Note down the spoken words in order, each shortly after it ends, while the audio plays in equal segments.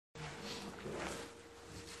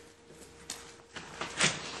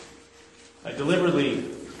I deliberately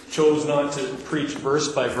chose not to preach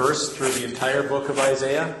verse by verse through the entire book of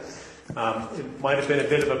Isaiah. It might have been a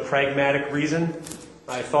bit of a pragmatic reason.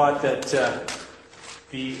 I thought that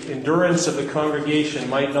the endurance of the congregation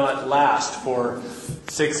might not last for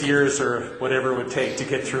 6 years or whatever it would take to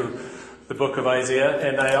get through the book of Isaiah,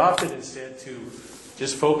 and I opted instead to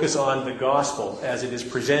just focus on the gospel as it is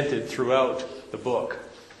presented throughout the book.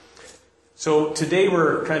 So today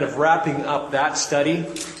we're kind of wrapping up that study,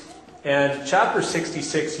 and chapter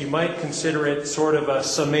 66, you might consider it sort of a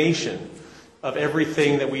summation of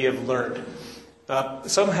everything that we have learned.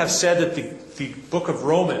 Some have said that the book of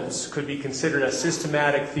Romans could be considered a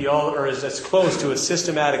systematic theology, or as close to a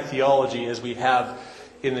systematic theology as we have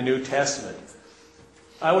in the New Testament.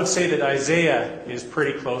 I would say that Isaiah is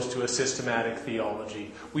pretty close to a systematic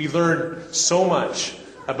theology. We learn so much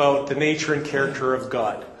about the nature and character of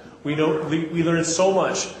God. We learn so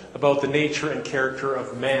much about the nature and character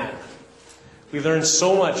of man. We learn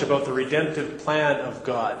so much about the redemptive plan of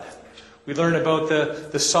God. We learn about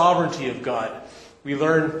the sovereignty of God. We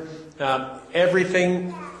learn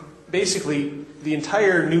everything. Basically, the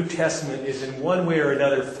entire New Testament is in one way or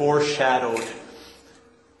another foreshadowed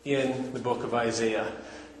in the book of Isaiah.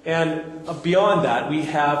 And beyond that, we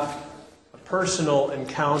have a personal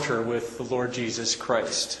encounter with the Lord Jesus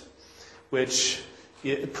Christ, which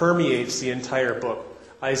it permeates the entire book.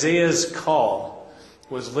 Isaiah's call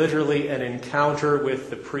was literally an encounter with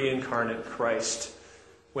the pre-incarnate Christ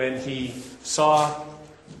when he saw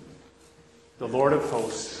the Lord of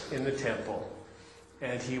hosts in the temple,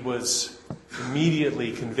 and he was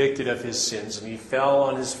immediately convicted of his sins, and he fell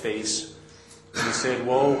on his face, and he said,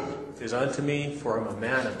 "Woe is unto me, for I am a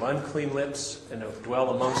man of unclean lips, and dwell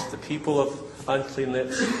amongst the people of unclean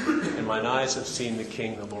lips, and mine eyes have seen the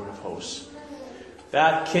King, the Lord of hosts."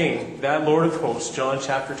 That King, that Lord of hosts, John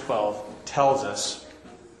chapter 12 tells us,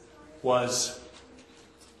 was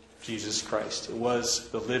Jesus Christ. It was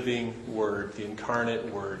the living Word, the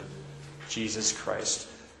incarnate Word, Jesus Christ,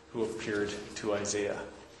 who appeared to Isaiah.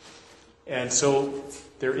 And so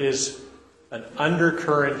there is an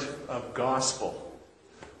undercurrent of gospel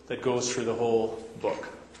that goes through the whole book.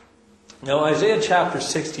 Now, Isaiah chapter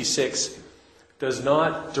 66 does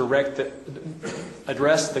not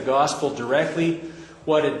address the gospel directly.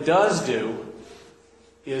 What it does do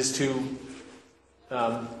is to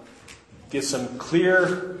give some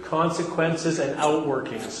clear consequences and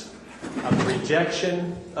outworkings of the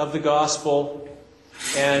rejection of the gospel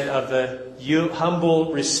and of the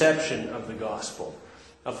humble reception of the gospel,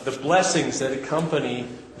 of the blessings that accompany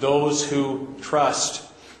those who trust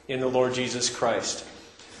in the Lord Jesus Christ.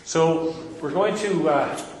 So we're going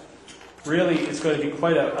to it's going to be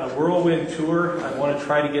quite a whirlwind tour. I want to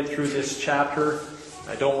try to get through this chapter.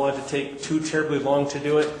 I don't want to take too terribly long to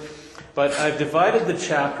do it, but I've divided the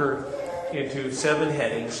chapter into 7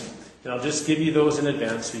 headings, and I'll just give you those in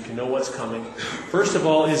advance so you can know what's coming. First of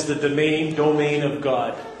all is the domain of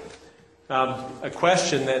God. A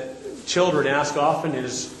question that children ask often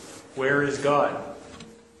is, where is God?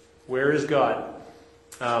 Where is God?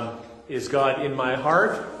 Is God in my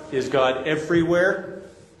heart? Is God everywhere?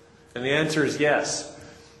 And the answer is yes.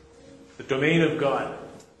 The domain of God.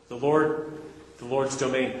 The Lord's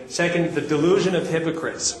domain. Second, the delusion of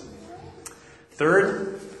hypocrites.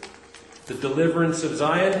 Third, the deliverance of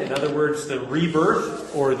Zion. In other words, the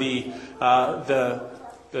rebirth, or the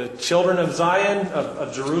children of Zion,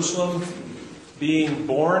 of Jerusalem being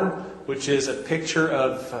born, which is a picture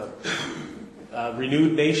of a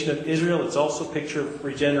renewed nation of Israel. It's also a picture of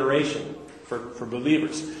regeneration for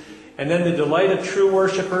believers. And then the delight of true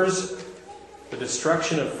worshippers, the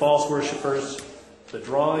destruction of false worshippers, the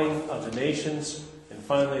drawing of the nations, and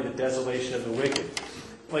finally the desolation of the wicked.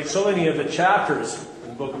 Like so many of the chapters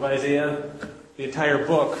in the book of Isaiah, the entire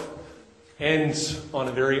book ends on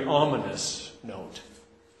a very ominous note.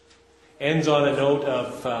 Ends on a note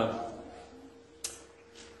of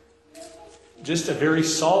just a very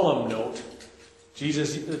solemn note.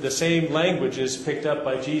 The same language is picked up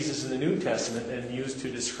by Jesus in the New Testament and used to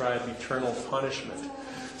describe eternal punishment.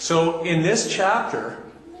 So in this chapter,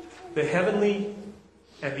 the heavenly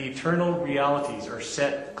and the eternal realities are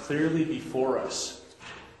set clearly before us.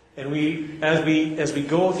 And as we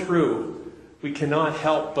go through, we cannot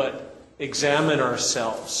help but examine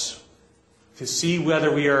ourselves to see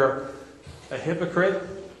whether we are a hypocrite,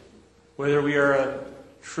 whether we are a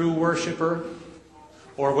true worshiper,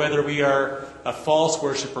 or whether we are a false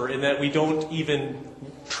worshiper, in that we don't even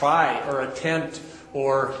try or attempt,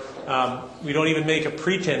 or we don't even make a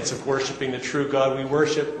pretense of worshiping the true God. We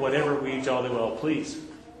worship whatever we jolly well please.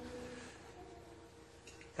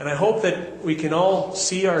 And I hope that we can all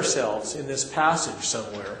see ourselves in this passage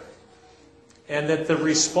somewhere and that the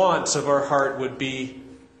response of our heart would be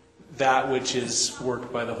that which is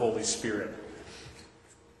worked by the Holy Spirit.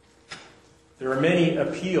 There are many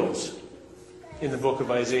appeals in the book of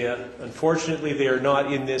Isaiah. Unfortunately, they are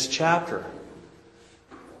not in this chapter.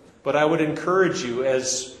 But I would encourage you,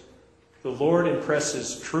 as the Lord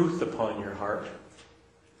impresses truth upon your heart,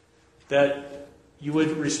 that you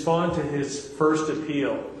would respond to his first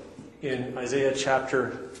appeal in Isaiah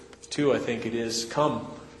chapter 2, I think it is. Come,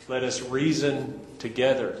 let us reason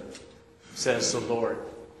together, says the Lord.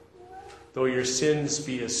 Though your sins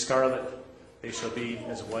be as scarlet, they shall be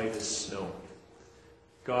as white as snow.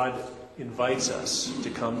 God invites us to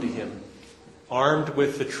come to him, armed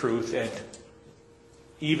with the truth and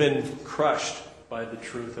even crushed by the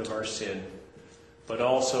truth of our sin, but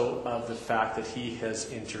also of the fact that he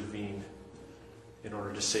has intervened in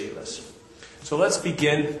order to save us. So let's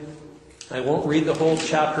begin. I won't read the whole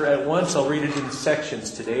chapter at once. I'll read it in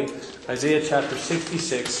sections today. Isaiah chapter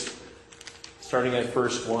 66, starting at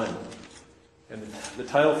verse 1. And the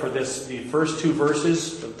title for this, the first two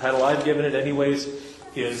verses, the title I've given it anyways,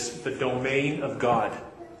 is The Domain of God.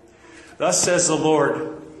 Thus says the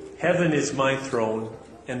Lord, heaven is my throne,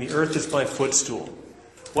 and the earth is my footstool.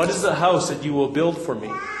 What is the house that you will build for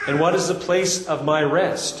me? And what is the place of my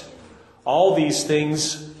rest? All these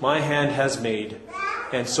things my hand has made,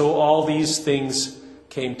 and so all these things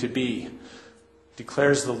came to be,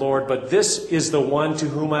 declares the Lord. But this is the one to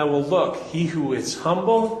whom I will look, he who is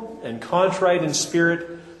humble and contrite in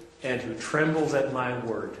spirit, and who trembles at my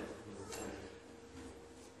word.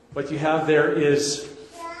 What you have there is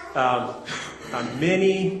a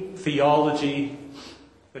mini theology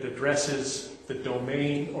that addresses the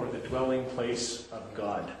domain or the dwelling place of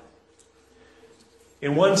God.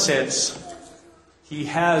 In one sense, he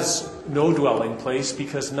has no dwelling place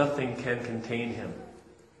because nothing can contain him.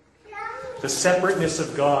 The separateness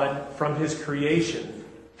of God from his creation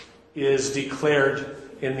is declared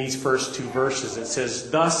in these first two verses. It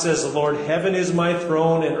says, thus says the Lord, heaven is my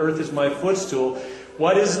throne and earth is my footstool.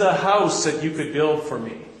 What is the house that you could build for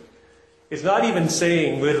me? It's not even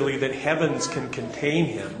saying literally that heavens can contain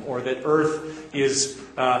him or that earth is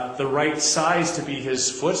the right size to be his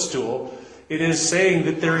footstool. It is saying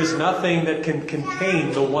that there is nothing that can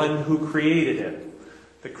contain the one who created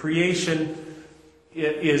it. The creation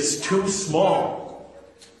is too small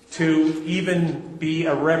to even be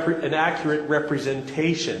an accurate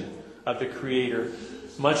representation of the Creator,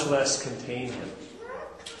 much less contain him.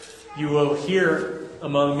 You will hear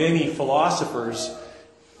among many philosophers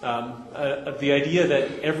the idea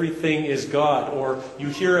that everything is God, or you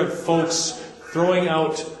hear of folks throwing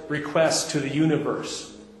out requests to the universe.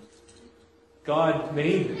 God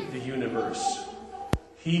made the universe.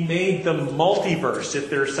 He made the multiverse, if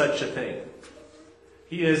there's such a thing.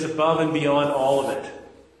 He is above and beyond all of it.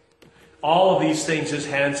 All of these things his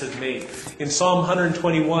hands have made. In Psalm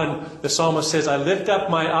 121, the psalmist says, I lift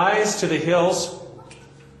up my eyes to the hills.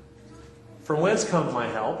 From whence comes my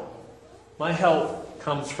help? My help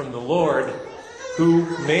comes from the Lord who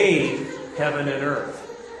made heaven and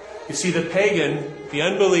earth. You see, the pagan, the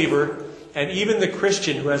unbeliever, and even the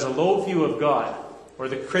Christian who has a low view of God, or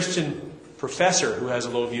the Christian professor who has a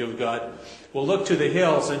low view of God, will look to the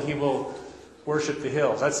hills and he will worship the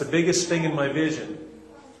hills. That's the biggest thing in my vision.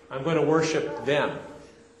 I'm going to worship them.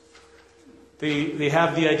 They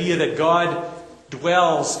have the idea that God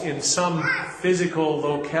dwells in some physical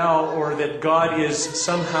locale, or that God is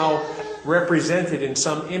somehow represented in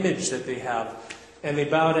some image that they have, and they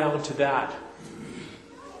bow down to that.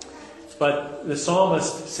 But the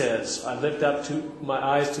psalmist says, I lift up to my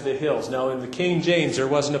eyes to the hills. Now in the King James there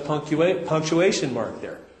wasn't a punctuation mark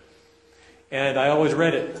there. And I always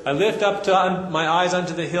read it. I lift up my eyes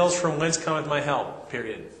unto the hills, from whence cometh my help,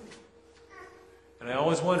 period. And I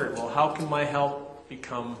always wondered, well, how can my help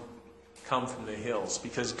come from the hills?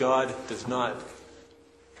 Because God does not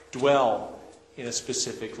dwell in a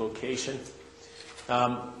specific location.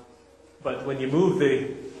 But when you move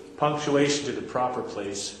the punctuation to the proper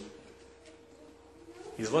place,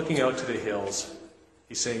 he's looking out to the hills.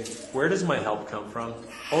 He's saying, where does my help come from?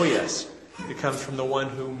 Oh yes, it comes from the one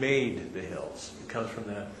who made the hills. It comes from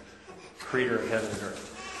the creator of heaven and earth.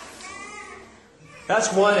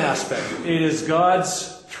 That's one aspect. It is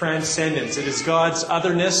God's transcendence. It is God's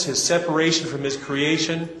otherness, his separation from his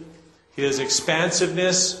creation, his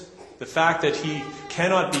expansiveness, the fact that he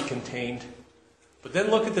cannot be contained. But then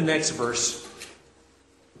look at the next verse.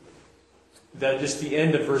 That is the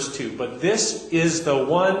end of verse 2. But this is the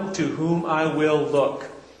one to whom I will look,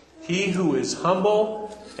 he who is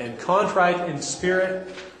humble and contrite in spirit,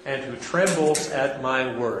 and who trembles at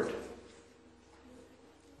my word.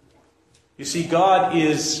 You see, God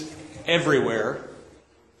is everywhere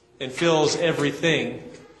and fills everything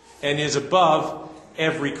and is above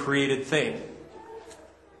every created thing.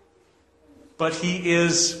 But he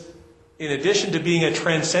is, in addition to being a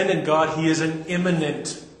transcendent God, he is an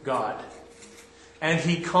immanent God. And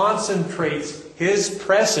he concentrates his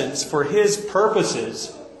presence for his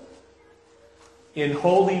purposes in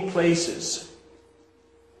holy places.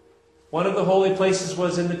 One of the holy places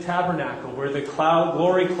was in the tabernacle, where the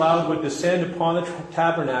glory cloud would descend upon the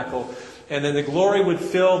tabernacle, and then the glory would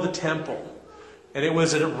fill the temple. And it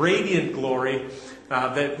was a radiant glory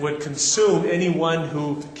that would consume anyone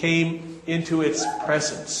who came into its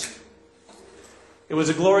presence. It was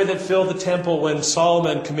a glory that filled the temple when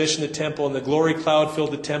Solomon commissioned the temple, and the glory cloud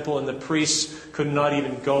filled the temple, and the priests could not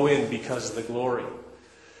even go in because of the glory.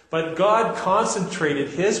 But God concentrated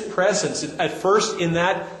his presence at first in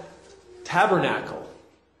that tabernacle,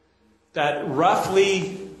 that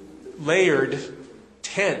roughly layered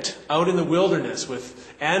tent out in the wilderness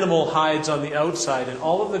with animal hides on the outside, and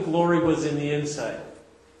all of the glory was in the inside.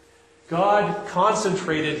 God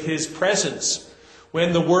concentrated his presence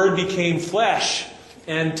when the Word became flesh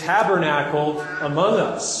and tabernacled among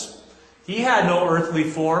us. He had no earthly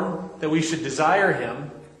form that we should desire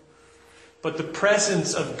him, but the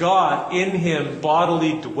presence of God in him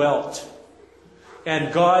bodily dwelt.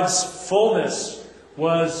 And God's fullness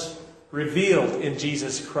was revealed in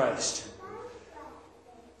Jesus Christ.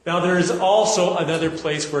 Now there is also another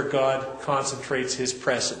place where God concentrates his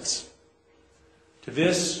presence. To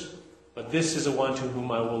this, but this is the one to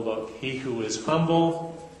whom I will look, he who is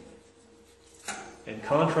humble and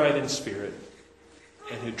contrite in spirit,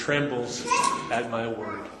 and who trembles at my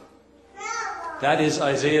word. That is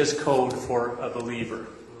Isaiah's code for a believer.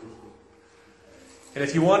 And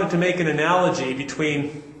if you wanted to make an analogy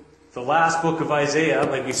between the last book of Isaiah,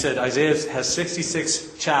 like we said, Isaiah has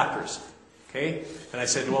 66 chapters. Okay? And I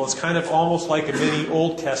said, well, it's kind of almost like a mini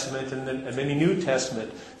Old Testament and then a mini New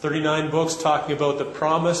Testament. 39 books talking about the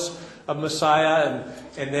promise of Messiah,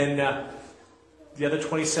 and then the other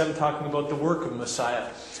 27 talking about the work of Messiah.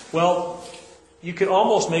 Well, you could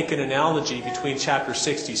almost make an analogy between chapter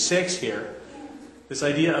 66 here, this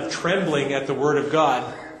idea of trembling at the Word of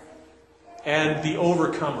God, and the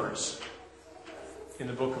overcomers in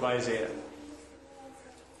the book of Isaiah,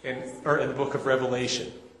 or in the book of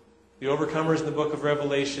Revelation. The overcomers in the book of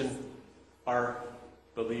Revelation are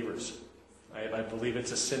believers. I believe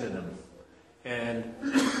it's a synonym. And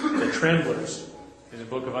the tremblers in the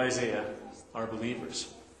book of Isaiah are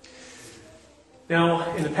believers.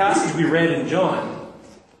 Now, in the passage we read in John,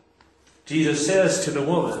 Jesus says to the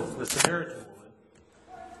woman, the Samaritan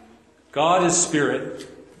woman, God is spirit,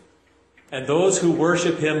 and those who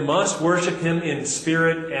worship him must worship him in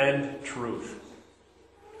spirit and truth.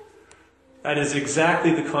 That is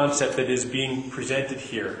exactly the concept that is being presented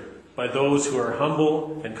here by those who are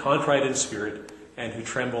humble and contrite in spirit and who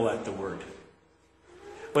tremble at the word.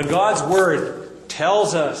 When God's word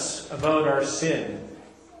tells us about our sin,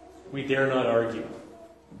 we dare not argue.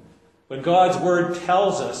 When God's word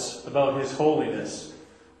tells us about his holiness,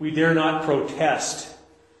 we dare not protest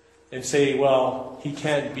and say, well, he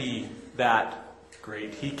can't be that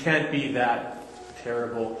great. He can't be that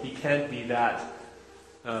terrible. He can't be that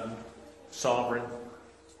sovereign.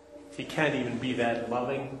 He can't even be that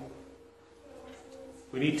loving.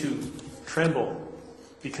 We need to tremble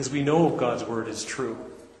because we know God's word is true.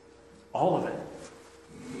 All of it.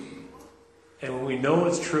 And when we know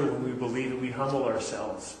it's true, when we believe it, we humble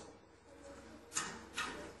ourselves.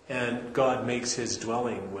 And God makes his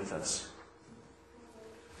dwelling with us.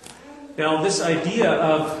 Now, this idea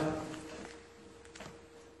of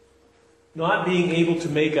not being able to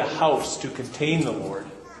make a house to contain the Lord,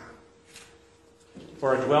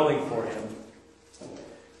 or a dwelling for him,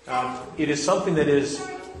 it is something that is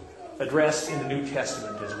addressed in the New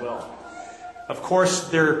Testament as well. Of course,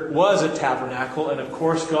 there was a tabernacle, and of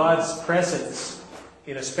course God's presence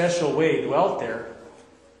in a special way dwelt there.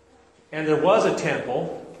 And there was a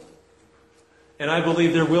temple, and I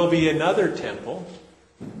believe there will be another temple,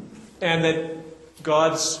 and that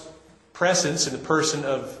God's presence in the person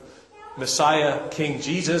of Messiah, King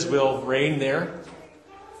Jesus, will reign there.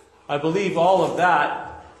 I believe all of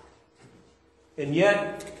that, and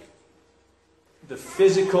yet the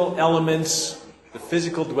physical elements, the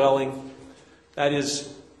physical dwelling, that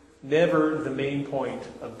is never the main point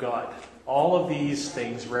of God. All of these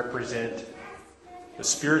things represent the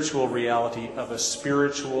spiritual reality of a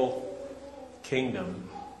spiritual kingdom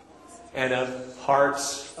and of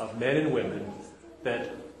hearts of men and women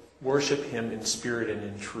that worship him in spirit and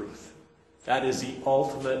in truth. That is the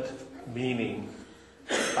ultimate meaning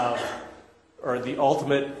of or the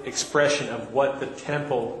ultimate expression of what the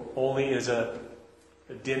temple only is a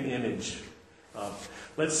dim image of.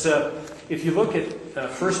 Let's, if you look at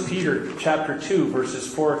 1 Peter chapter 2,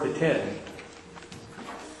 verses 4 to 10,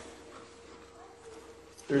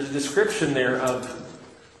 there's a description there of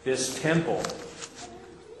this temple.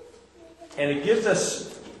 And it gives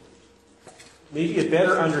us maybe a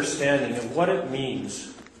better understanding of what it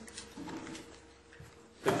means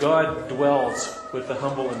that God dwells with the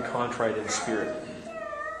humble and contrite in spirit.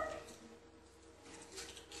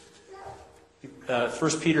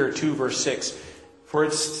 1 Peter 2, verse 6. For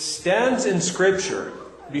it stands in Scripture,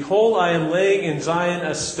 Behold, I am laying in Zion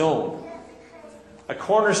a stone, a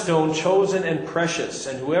cornerstone chosen and precious,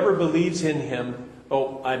 and whoever believes in him...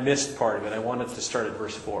 Oh, I missed part of it. I wanted to start at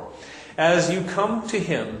verse 4. As you come to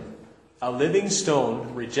him, a living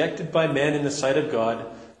stone, rejected by men in the sight of God,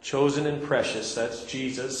 chosen and precious, that's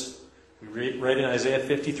Jesus. We read in Isaiah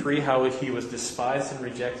 53 how he was despised and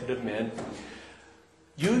rejected of men.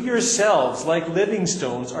 You yourselves, like living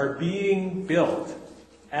stones, are being built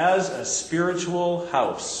as a spiritual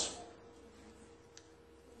house,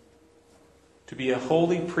 to be a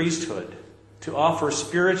holy priesthood, to offer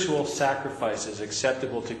spiritual sacrifices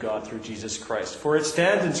acceptable to God through Jesus Christ. For it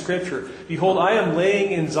stands in Scripture, Behold, I am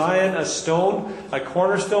laying in Zion a stone, a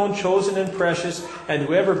cornerstone chosen and precious, and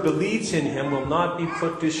whoever believes in him will not be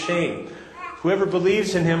put to shame. Whoever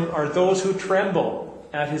believes in him are those who tremble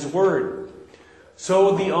at his word.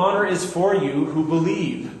 So the honor is for you who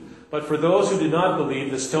believe. But for those who do not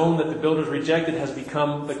believe, the stone that the builders rejected has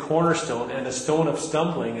become the cornerstone, and a stone of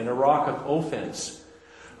stumbling and a rock of offense.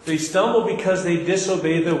 They stumble because they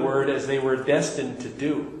disobey the word as they were destined to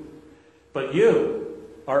do. But you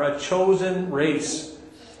are a chosen race,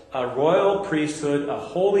 a royal priesthood, a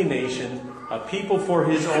holy nation, a people for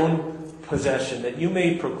his own possession, that you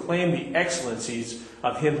may proclaim the excellencies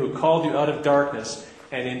of him who called you out of darkness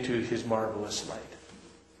and into his marvelous light.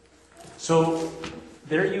 So,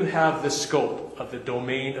 there you have the scope of the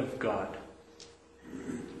domain of God.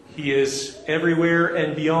 He is everywhere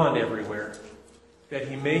and beyond everywhere, that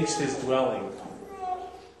he makes his dwelling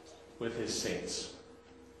with his saints.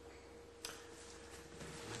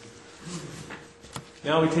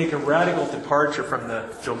 Now we take a radical departure from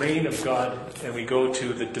the domain of God and we go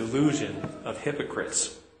to the delusion of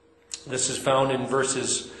hypocrites. This is found in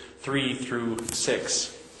verses 3 through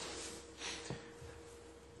 6.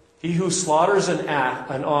 He who slaughters an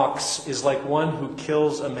ox is like one who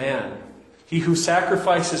kills a man. He who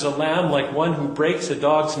sacrifices a lamb like one who breaks a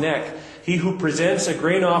dog's neck. He who presents a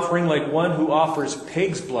grain offering like one who offers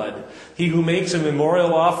pig's blood. He who makes a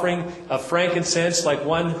memorial offering of frankincense like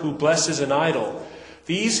one who blesses an idol.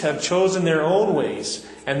 These have chosen their own ways,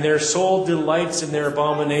 and their soul delights in their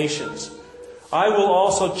abominations. I will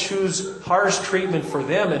also choose harsh treatment for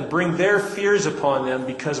them and bring their fears upon them,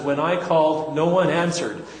 because when I called, no one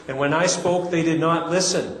answered, and when I spoke, they did not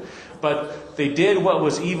listen. But they did what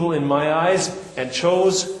was evil in my eyes and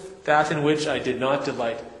chose that in which I did not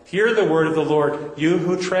delight. Hear the word of the Lord, you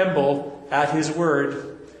who tremble at his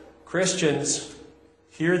word. Christians,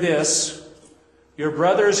 hear this. Your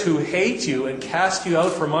brothers who hate you and cast you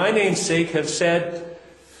out for my name's sake have said,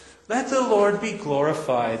 let the Lord be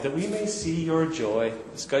glorified, that we may see your joy.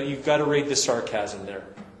 You've got to read the sarcasm there.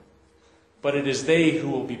 But it is they who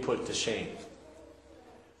will be put to shame.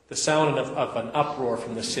 The sound of an uproar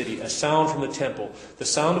from the city, a sound from the temple, the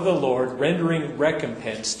sound of the Lord rendering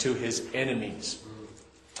recompense to his enemies.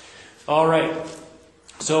 All right.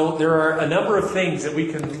 So there are a number of things that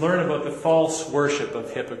we can learn about the false worship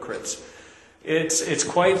of hypocrites. It's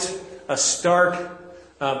quite a stark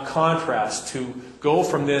contrast to go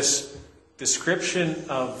from this description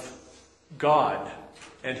of God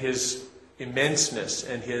and his immenseness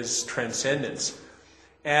and his transcendence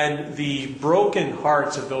and the broken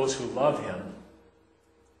hearts of those who love him,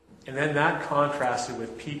 and then that contrasted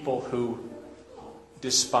with people who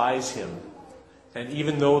despise him, and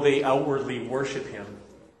even though they outwardly worship him,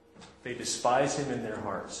 they despise him in their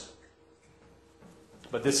hearts.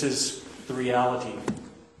 But this is the reality.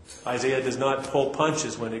 Isaiah does not pull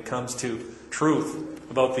punches when it comes to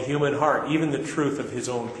truth about the human heart, even the truth of his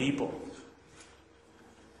own people.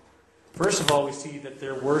 First of all, we see that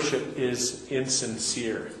their worship is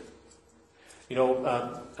insincere. You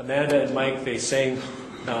know, Amanda and Mike, they sang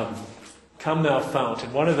Come Thou Fount.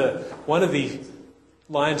 And one of the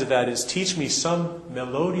lines of that is, teach me some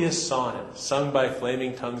melodious sonnet sung by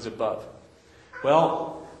flaming tongues above.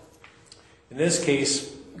 Well, in this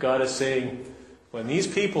case, God is saying, when these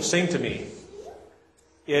people sing to me,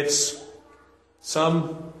 it's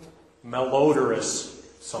some malodorous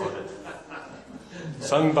sonnet,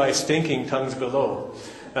 sung by stinking tongues below.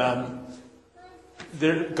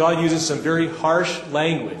 God uses some very harsh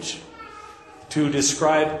language to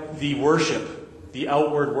describe the worship, the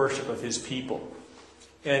outward worship of his people.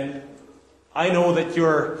 And I know that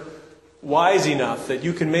you're wise enough that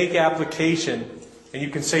you can make application and you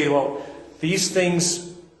can say, well, these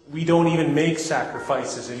things, we don't even make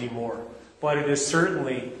sacrifices anymore. But it is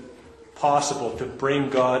certainly possible to bring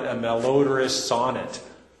God a malodorous sonnet,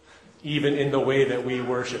 even in the way that we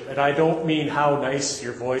worship. And I don't mean how nice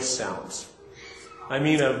your voice sounds. I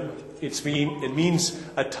mean, it means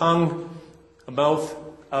a tongue, a mouth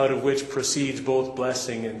out of which proceeds both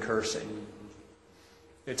blessing and cursing.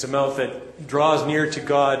 It's a mouth that draws near to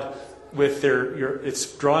God with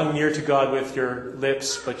it's drawing near to God with your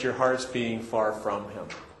lips, but your heart's being far from him.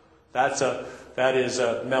 That is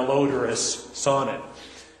a malodorous sonnet.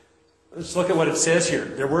 Let's look at what it says here.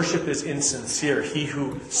 Their worship is insincere. He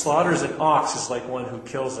who slaughters an ox is like one who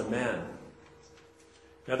kills a man.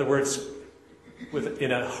 In other words,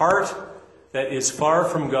 in a heart that is far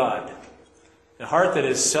from God, a heart that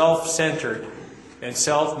is self-centered and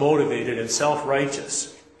self-motivated and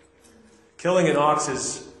self-righteous, killing an ox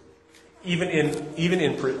is, even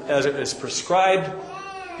as it is prescribed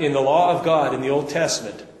in the law of God in the Old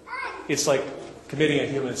Testament, it's like committing a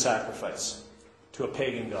human sacrifice to a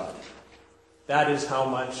pagan god. That is how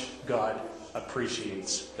much God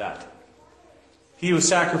appreciates that. He who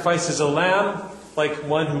sacrifices a lamb, like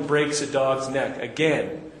one who breaks a dog's neck.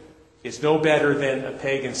 Again, it's no better than a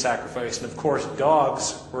pagan sacrifice. And of course,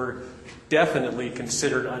 dogs were definitely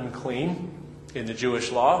considered unclean in the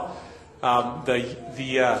Jewish law.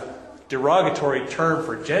 The derogatory term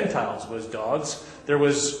for Gentiles was dogs. There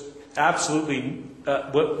was absolutely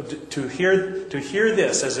to hear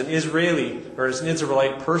this as an Israeli or as an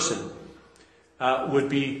Israelite person would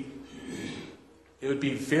be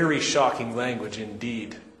very shocking language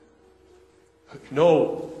indeed.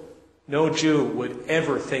 No Jew would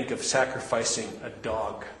ever think of sacrificing a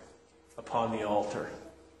dog upon the altar.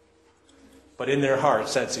 But in their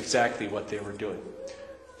hearts, that's exactly what they were doing.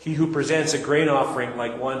 He who presents a grain offering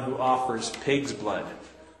like one who offers pig's blood.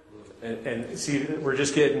 And see, we're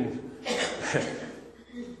just getting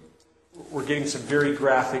we're getting some very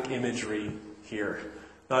graphic imagery here.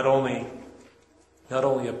 Not only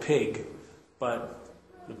a pig, but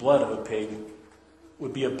the blood of a pig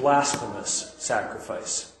would be a blasphemous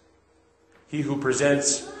sacrifice. He who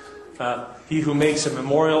makes a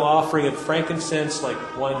memorial offering of frankincense like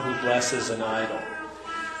one who blesses an idol.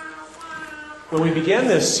 When we began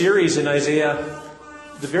this series in Isaiah,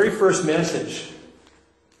 the very first message,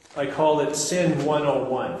 I called it Sin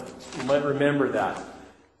 101. You might remember that.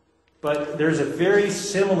 But there's a very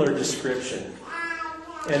similar description.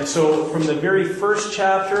 And so from the very first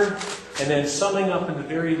chapter, and then summing up in the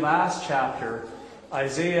very last chapter,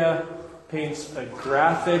 Isaiah paints a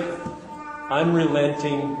graphic,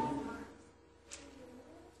 unrelenting,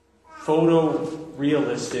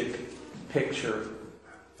 photorealistic picture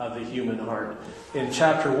of the human heart. In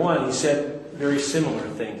chapter 1, he said very similar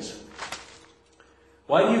things.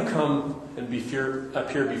 Why do you come and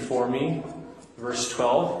appear before me? Verse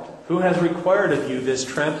 12. Who has required of you this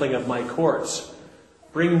trampling of my courts?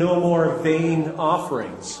 Bring no more vain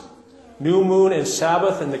offerings. New moon and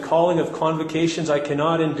Sabbath and the calling of convocations I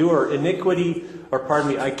cannot endure. I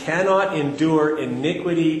cannot endure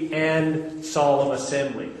iniquity and solemn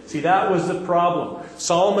assembly. See, that was the problem.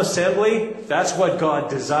 Solemn assembly, that's what God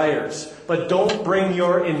desires. But don't bring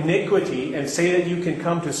your iniquity and say that you can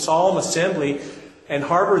come to solemn assembly and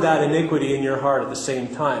harbor that iniquity in your heart at the same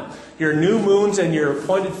time. Your new moons and your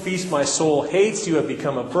appointed feasts my soul hates. You have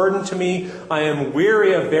become a burden to me. I am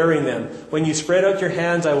weary of bearing them. When you spread out your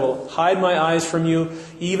hands, I will hide my eyes from you.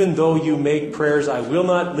 Even though you make prayers, I will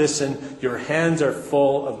not listen. Your hands are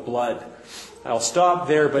full of blood. I'll stop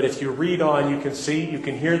there, but if you read on, you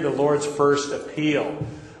can hear the Lord's first appeal,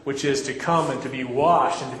 which is to come and to be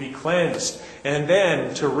washed and to be cleansed, and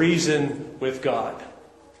then to reason with God.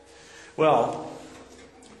 Well,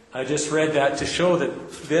 I just read that to show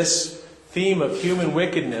that this theme of human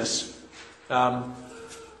wickedness,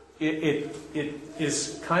 it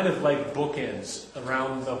is kind of like bookends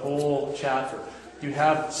around the whole chapter. You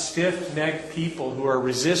have stiff-necked people who are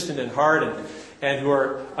resistant and hardened and who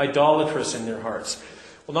are idolatrous in their hearts.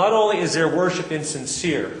 Well, not only is their worship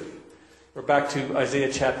insincere, we're back to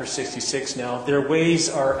Isaiah chapter 66 now, their ways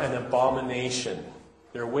are an abomination.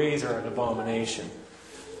 Their ways are an abomination.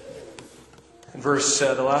 In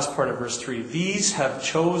the last part of verse 3, these have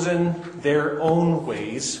chosen their own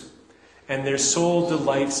ways, and their soul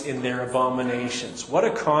delights in their abominations. What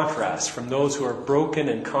a contrast from those who are broken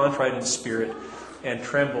and contrite in spirit and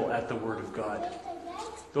tremble at the word of God.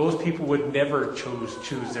 Those people would never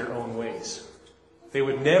choose their own ways. They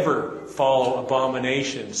would never follow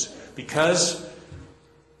abominations because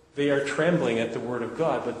they are trembling at the Word of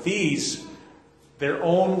God. But these, their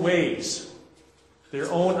own ways, their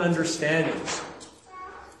own understandings,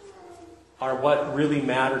 are what really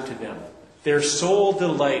matter to them. Their soul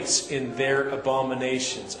delights in their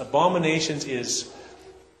abominations. Abominations is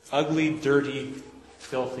ugly, dirty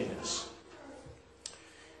filthiness.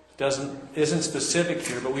 Isn't specific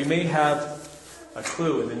here, but we may have a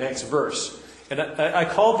clue in the next verse. And I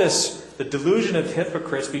call this the delusion of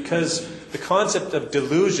hypocrites because the concept of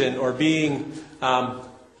delusion or being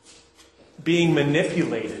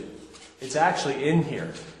manipulated is actually in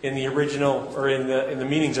here in the original or in the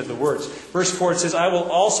meanings of the words. Verse 4 it says, "I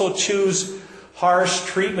will also choose harsh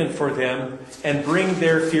treatment for them and bring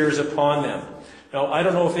their fears upon them." Now, I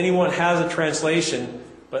don't know if anyone has a translation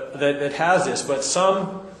that has this, but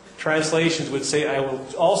some translations would say, "I will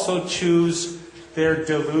also choose their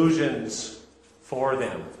delusions for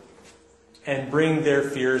them and bring their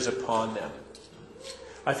fears upon them."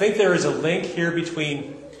 I think there is a link here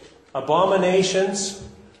between abominations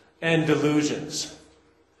and delusions.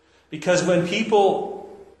 Because when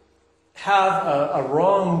people have a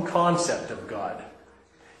wrong concept of God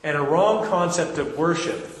and a wrong concept of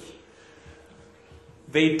worship,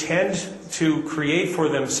 they tend to create for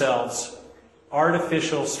themselves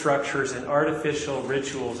artificial structures and artificial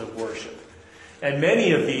rituals of worship. And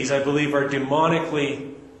many of these, I believe, are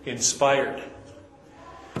demonically inspired.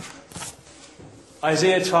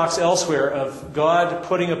 Isaiah talks elsewhere of God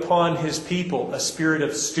putting upon his people a spirit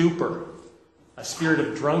of stupor, a spirit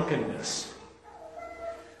of drunkenness.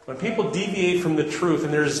 When people deviate from the truth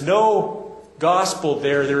and there is no gospel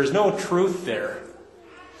there is no truth there,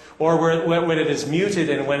 or when it is muted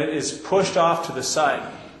and when it is pushed off to the side,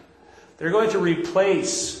 they're going to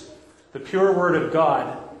replace the pure Word of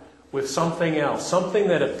God with something else, something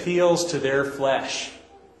that appeals to their flesh.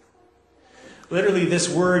 Literally, this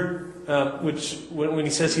word, when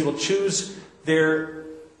he says he will choose their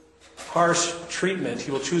harsh treatment,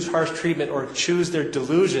 he will choose harsh treatment or choose their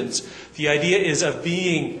delusions, the idea is of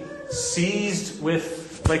being seized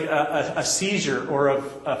with like a seizure or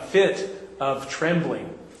a fit of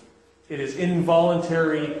trembling. It is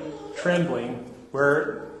involuntary trembling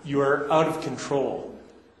where you are out of control,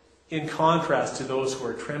 in contrast to those who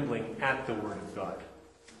are trembling at the Word of God.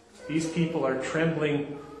 These people are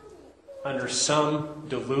trembling under some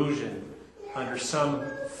delusion, under some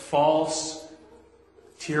false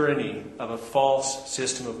tyranny of a false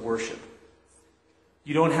system of worship.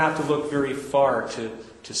 You don't have to look very far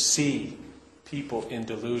to see people in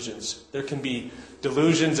delusions. There can be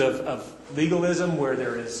delusions of legalism where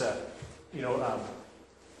there is a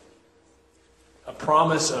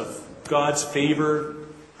promise of God's favor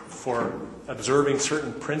for observing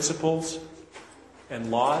certain principles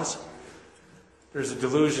and laws. There's a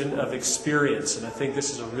delusion of experience, and I think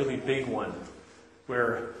this is a really big one,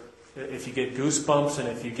 where if you get goosebumps and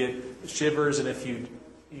if you get shivers and if you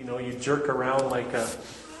jerk around like a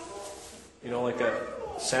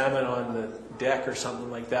salmon on the deck or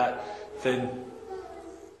something like that, then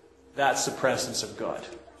that's the presence of God.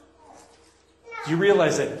 Do you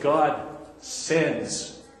realize that God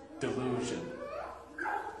sends delusion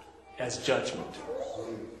as judgment?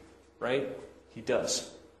 Right? He does.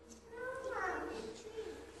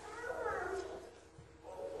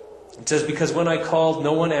 It says, "Because when I called,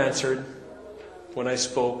 no one answered. When I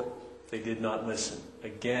spoke, they did not listen."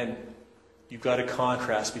 Again, you've got a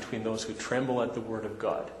contrast between those who tremble at the Word of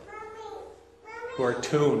God, who are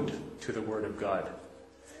tuned to the Word of God.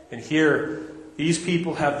 And here, these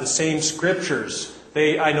people have the same scriptures.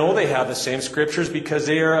 I know they have the same scriptures because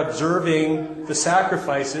they are observing the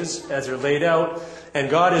sacrifices as they're laid out. And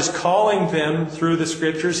God is calling them through the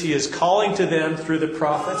scriptures. He is calling to them through the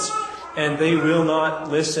prophets. And they will not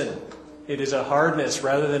listen. It is a hardness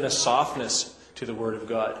rather than a softness to the Word of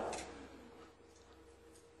God.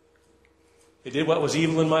 They did what was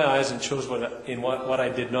evil in my eyes and chose what I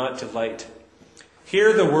did not delight.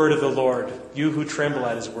 Hear the word of the Lord, you who tremble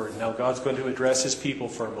at his word. Now God's going to address his people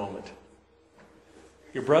for a moment.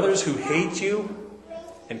 Your brothers who hate you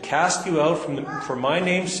and cast you out for my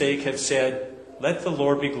name's sake have said, "Let the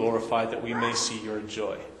Lord be glorified that we may see your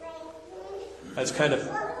joy." That's kind of...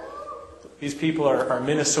 These people are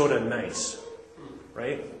Minnesota nice,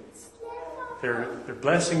 right? They're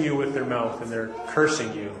blessing you with their mouth and they're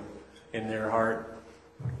cursing you in their heart.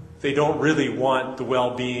 They don't really want the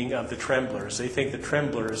well-being of the tremblers. They think the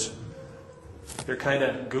tremblers, they're kind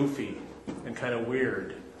of goofy and kind of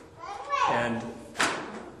weird. And,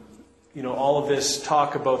 all of this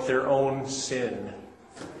talk about their own sin.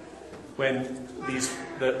 When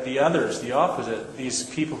the others, the opposite, these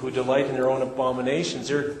people who delight in their own abominations,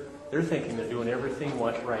 they're thinking they're doing everything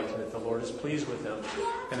right and that the Lord is pleased with them.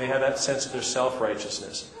 And they have that sense of their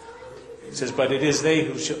self-righteousness. It says, but it is they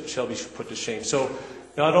who shall be put to shame. So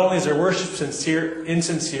not only is their worship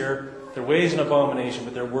insincere, their ways an abomination,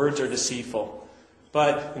 but their words are deceitful.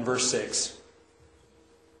 But in verse 6,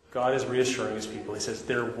 God is reassuring his people. He says,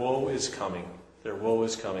 their woe is coming. Their woe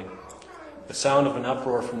is coming. The sound of an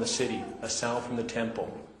uproar from the city, a sound from the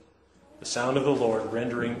temple. The sound of the Lord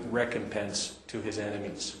rendering recompense to his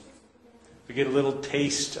enemies. We get a little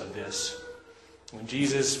taste of this when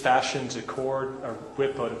Jesus fashions a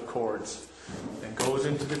whip out of cords and goes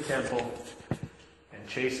into the temple and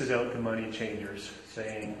chases out the money changers,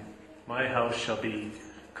 saying, my house shall be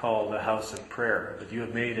called a house of prayer, but you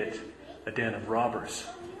have made it a den of robbers.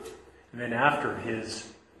 And then after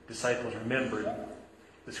his disciples remembered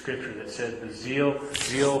the scripture that said, the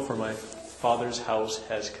zeal for my Father's house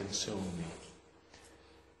has consumed me.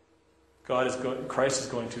 Christ is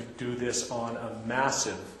going to do this on a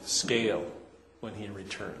massive scale when he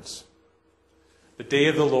returns. The day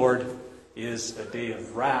of the Lord is a day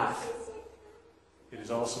of wrath. It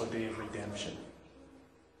is also a day of redemption.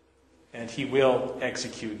 And he will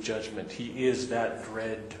execute judgment. He is that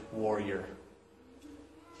dread warrior.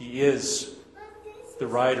 He is the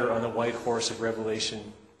rider on the white horse of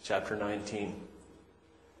Revelation chapter 19.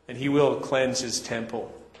 And he will cleanse his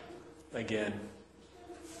temple again.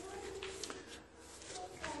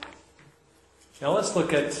 Now let's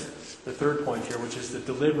look at the third point here, which is the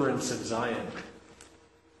deliverance of Zion.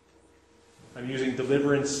 I'm using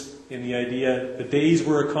deliverance in the idea the days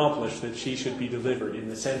were accomplished that she should be delivered, in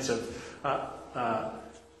the sense of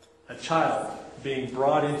a child being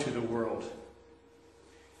brought into the world.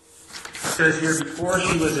 It says here, before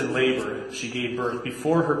she was in labor, she gave birth.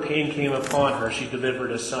 Before her pain came upon her, she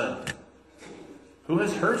delivered a son. Who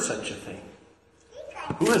has heard such a thing?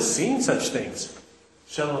 Who has seen such things?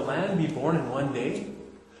 Shall a land be born in one day?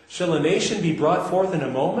 Shall a nation be brought forth in a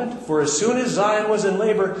moment? For as soon as Zion was in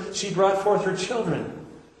labor, she brought forth her children.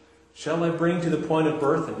 Shall I bring to the point of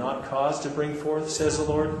birth and not cause to bring forth, says the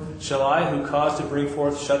Lord? Shall I, who caused to bring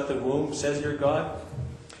forth, shut the womb, says your God?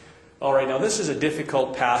 All right, now this is a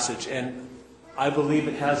difficult passage, and I believe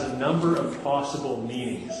it has a number of possible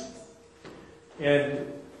meanings.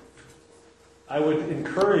 And I would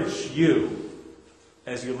encourage you,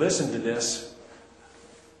 as you listen to this,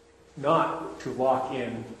 not to lock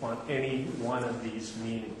in on any one of these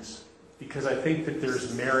meanings, because I think that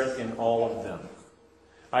there's merit in all of them.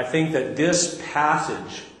 I think that this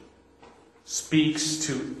passage speaks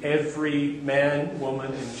to every man,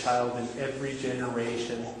 woman, and child in every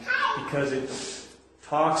generation, because it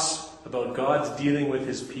talks about God's dealing with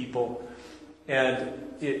his people, and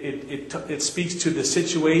it speaks to the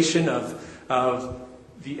situation of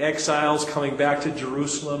the exiles coming back to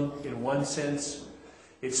Jerusalem in one sense.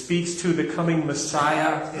 It speaks to the coming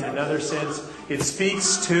Messiah in another sense. It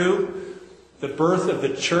speaks to the birth of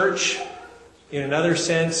the church in another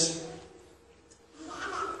sense.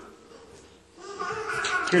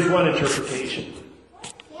 Here's one interpretation.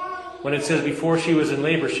 When it says, before she was in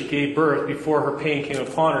labor, she gave birth. Before her pain came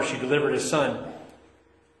upon her, she delivered a son.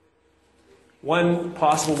 One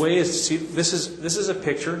possible way is to see, this is a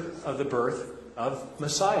picture of the birth of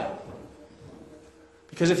Messiah.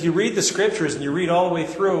 Because if you read the scriptures and you read all the way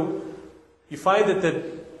through, you find that the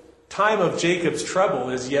time of Jacob's trouble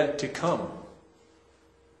is yet to come.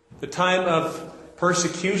 The time of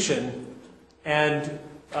persecution and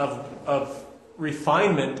of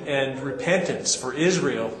refinement and repentance for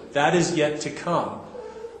Israel, that is yet to come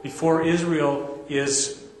before Israel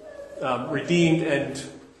is redeemed and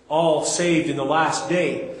all saved in the last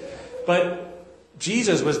day. But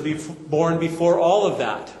Jesus was born before all of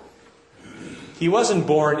that. He wasn't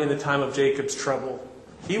born in the time of Jacob's trouble.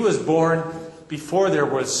 He was born before there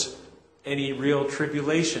was any real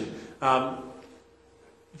tribulation.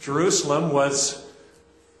 Jerusalem was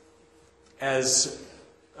as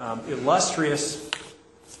illustrious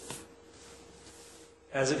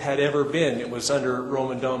as it had ever been. It was under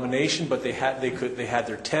Roman domination, but they had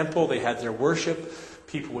their temple, they had their worship.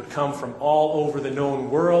 People would come from all over the known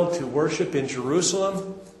world to worship in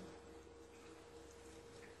Jerusalem.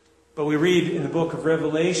 But we read in the book of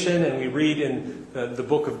Revelation and we read in the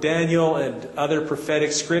book of Daniel and other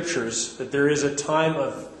prophetic scriptures that there is a time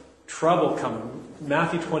of trouble coming.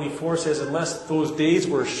 Matthew 24 says, unless those days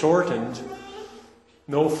were shortened,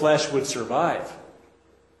 no flesh would survive.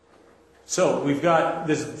 So we've got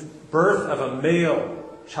this birth of a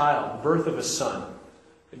male child, birth of a son.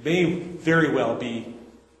 It may very well be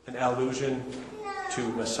an allusion to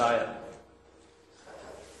Messiah.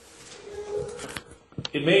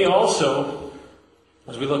 It may also,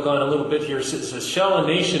 as we look on a little bit here, it says, shall a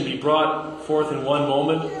nation be brought forth in one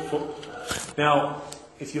moment? Now,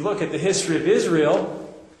 if you look at the history of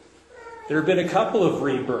Israel, there have been a couple of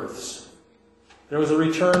rebirths. There was a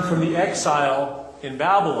return from the exile in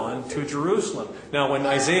Babylon to Jerusalem. Now, when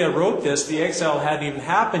Isaiah wrote this, the exile hadn't even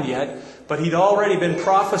happened yet, but he'd already been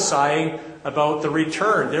prophesying about the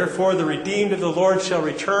return. Therefore, the redeemed of the Lord shall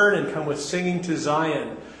return and come with singing to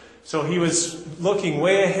Zion. So he was looking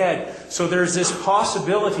way ahead. So there's this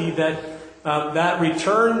possibility that that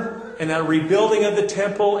return and that rebuilding of the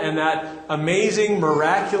temple and that amazing,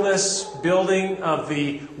 miraculous building of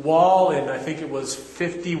the wall in, I think it was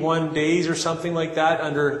 51 days or something like that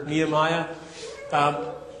under Nehemiah,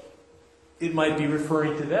 it might be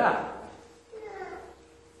referring to that.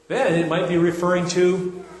 Then it might be referring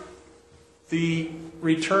to the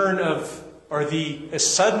return of, or the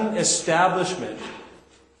sudden establishment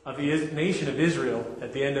of the nation of Israel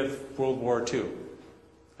at the end of World War II.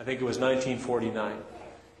 I think it was 1949.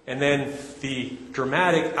 And then the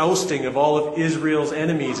dramatic ousting of all of Israel's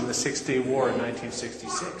enemies in the Six-Day War in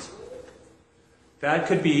 1966. That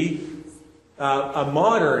could be a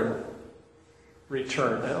modern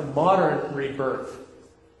return, a modern rebirth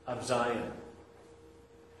of Zion.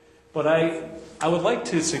 But I would like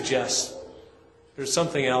to suggest there's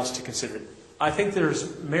something else to consider. I think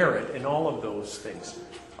there's merit in all of those things.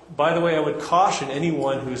 By the way, I would caution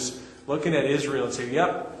anyone who's looking at Israel and say,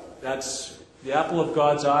 yep, that's the apple of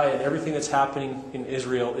God's eye, and everything that's happening in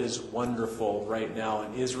Israel is wonderful right now.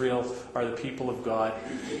 And Israel are the people of God.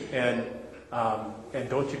 And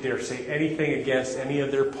don't you dare say anything against any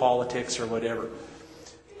of their politics or whatever.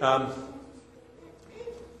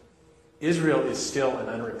 Israel is still an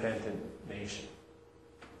unrepentant nation.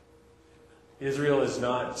 Israel is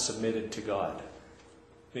not submitted to God.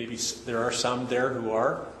 Maybe there are some there who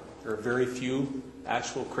are. There are very few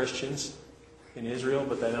actual Christians in Israel,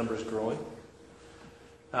 but that number is growing.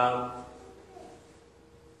 The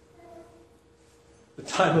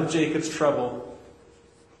time of Jacob's trouble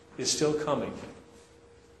is still coming.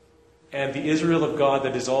 And the Israel of God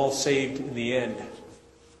that is all saved in the end,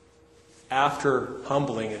 after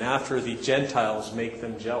humbling and after the Gentiles make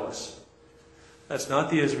them jealous, that's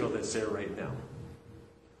not the Israel that's there right now.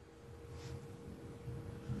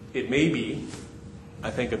 It may be,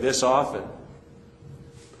 I think of this often,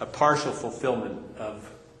 a partial fulfillment of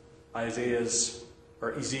Isaiah's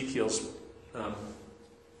or Ezekiel's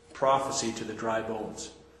prophecy to the dry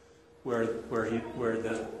bones, where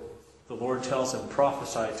the Lord tells them,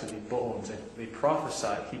 prophesy to the bones, and they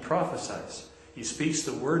prophesy. He prophesies. He speaks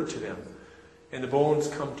the word to them, and the bones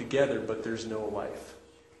come together, but there's no life.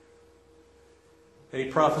 And he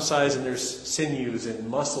prophesies, and there's sinews and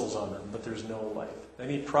muscles on them, but there's no life. Then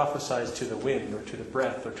he prophesies to the wind, or to the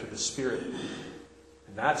breath, or to the spirit.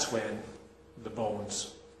 And that's when the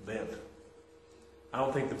bones live. I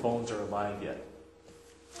don't think the bones are alive yet.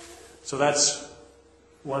 So that's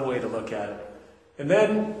one way to look at it. And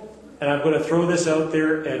then, and I'm going to throw this out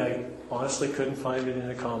there, and I honestly couldn't find it in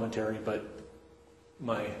a commentary, but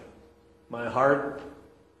my heart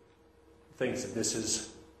thinks that this is,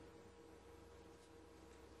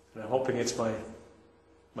 and I'm hoping it's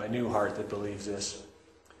my new heart that believes this,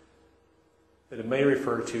 that it may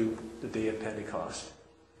refer to the day of Pentecost.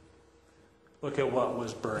 Look at what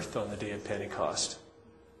was birthed on the day of Pentecost.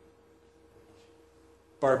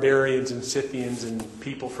 Barbarians and Scythians and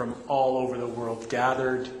people from all over the world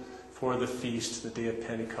gathered for the feast, the day of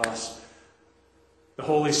Pentecost. The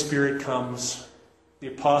Holy Spirit comes. The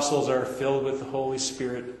apostles are filled with the Holy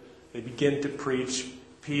Spirit. They begin to preach.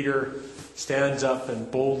 Peter stands up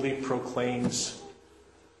and boldly proclaims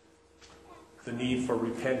the need for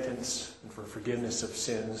repentance and for forgiveness of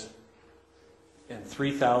sins. And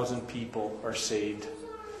 3,000 people are saved.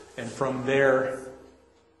 And from there,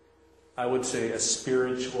 I would say a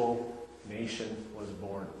spiritual nation was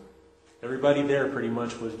born. Everybody there pretty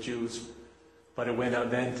much was Jews. But it went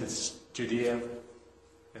out then to Judea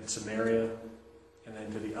and Samaria and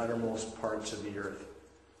then to the uttermost parts of the earth.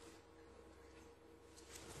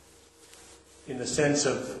 In the sense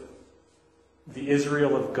of the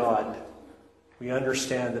Israel of God, we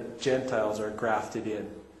understand that Gentiles are grafted in.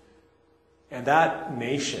 And that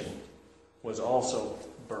nation was also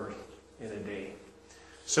birthed in a day.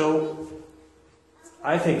 So,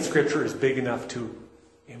 I think Scripture is big enough to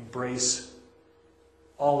embrace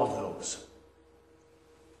all of those.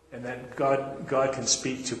 And that God can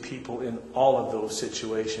speak to people in all of those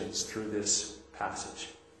situations through this passage.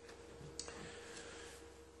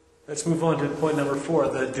 Let's move on to point number 4,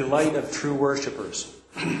 the delight of true worshipers.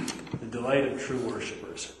 The delight of true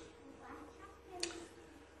worshipers.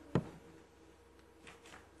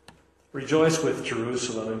 Rejoice with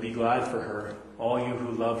Jerusalem and be glad for her, all you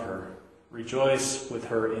who love her. Rejoice with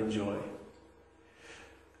her in joy.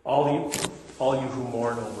 All you who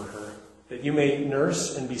mourn over her, that you may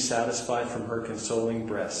nurse and be satisfied from her consoling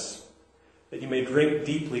breasts, that you may drink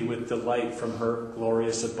deeply with delight from her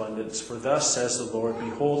glorious abundance. For thus says the Lord,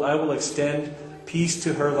 behold, I will extend peace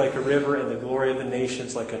to her like a river, and the glory of the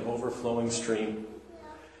nations like an overflowing stream.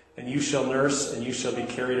 And you shall nurse, and you shall be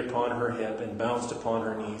carried upon her hip, and bounced upon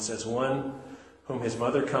her knees. As one whom his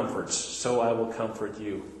mother comforts, so I will comfort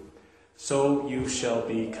you. So you shall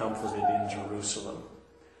be comforted in Jerusalem.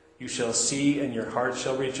 You shall see, and your heart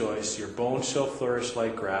shall rejoice. Your bones shall flourish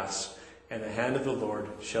like grass, and the hand of the Lord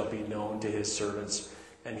shall be known to his servants,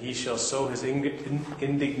 and he shall sow his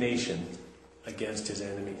indignation against his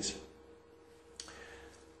enemies.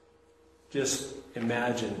 Just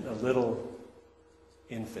imagine a little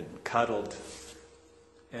infant cuddled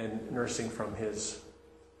and nursing from his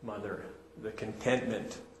mother. The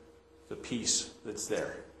contentment, the peace that's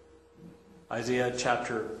there. Isaiah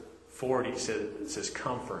chapter 40 says,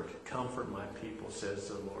 comfort my people, says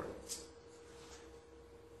the Lord.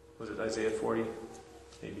 Was it Isaiah 40?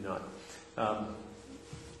 Maybe not.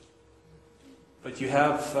 But you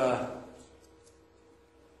have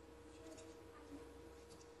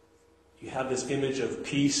this image of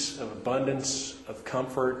peace, of abundance, of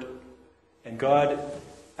comfort. And God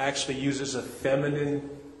actually uses a feminine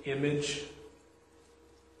image.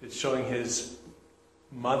 It's showing his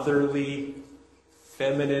motherly,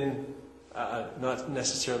 feminine, not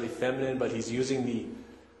necessarily feminine, but he's using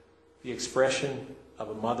the expression of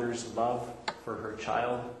a mother's love for her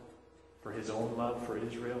child, for his own love for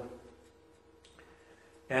Israel.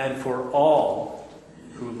 And for all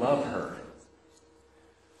who love her.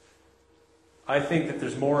 I think that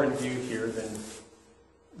there's more in view here than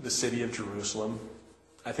the city of Jerusalem.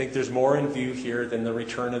 I think there's more in view here than the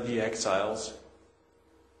return of the exiles.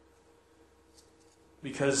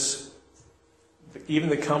 Because even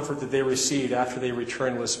the comfort that they received after they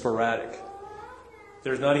returned was sporadic.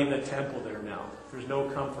 There's not even a temple there now. There's no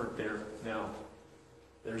comfort there now.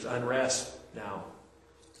 There's unrest now.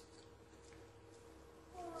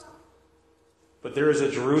 But there is a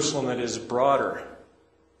Jerusalem that is broader.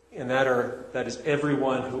 And that is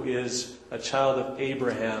everyone who is a child of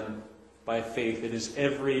Abraham by faith. It is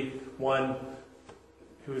everyone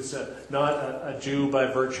who is not a Jew by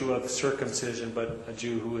virtue of circumcision, but a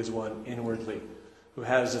Jew who is one inwardly, who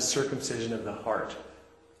has a circumcision of the heart.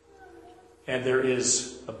 And there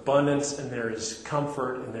is abundance, and there is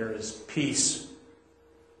comfort, and there is peace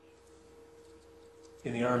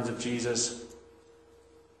in the arms of Jesus.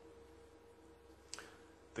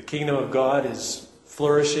 The kingdom of God is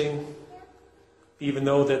flourishing, even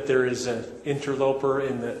though that there is an interloper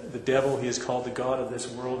in the devil. He is called the god of this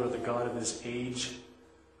world, or the god of this age,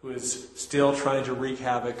 who is still trying to wreak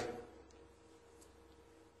havoc.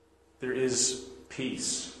 There is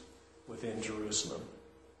peace within Jerusalem.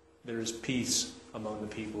 There is peace among the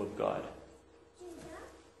people of God.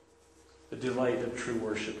 The delight of true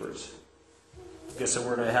worshippers. I guess a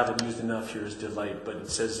word I haven't used enough here is delight, but it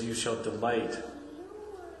says, you shall delight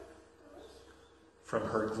from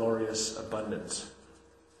her glorious abundance.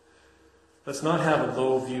 Let's not have a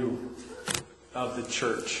low view of the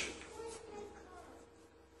church.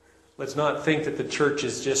 Let's not think that the church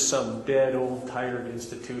is just some dead, old, tired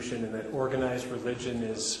institution and that organized religion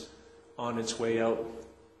is on its way out.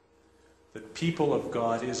 The people of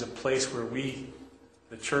God is a place where we,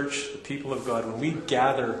 the church, the people of God, when we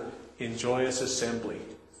gather in joyous assembly,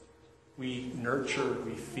 we nurture,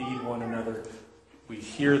 we feed one another, we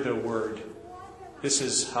hear the word. This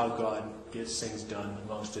is how God gets things done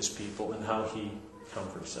amongst his people and how he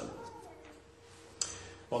comforts them.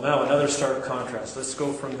 Well, now another stark contrast. Let's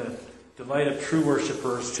go from the delight of true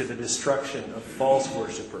worshippers to the destruction of false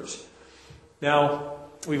worshippers. Now,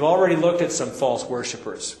 we've already looked at some false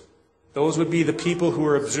worshippers. Those would be the people who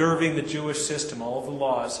were observing the Jewish system, all of the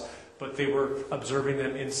laws, but they were observing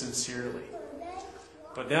them insincerely.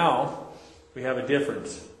 But now, we have a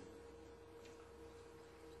difference.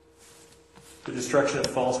 The destruction of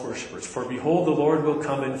false worshippers. For behold, the Lord will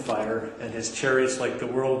come in fire, and his chariots like the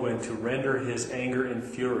whirlwind, to render his anger in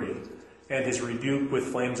fury, and his rebuke with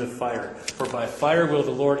flames of fire. For by fire will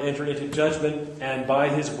the Lord enter into judgment, and by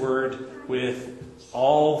his word with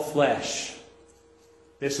all flesh.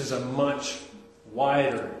 This is a much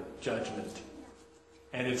wider judgment.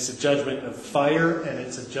 And it's a judgment of fire, and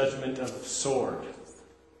it's a judgment of sword.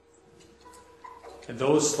 And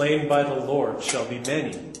those slain by the Lord shall be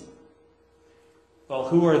many. Well,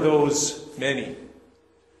 who are those many?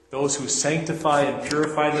 Those who sanctify and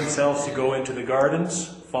purify themselves to go into the gardens,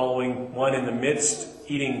 following one in the midst,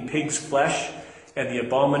 eating pig's flesh, and the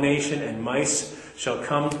abomination and mice shall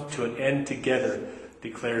come to an end together,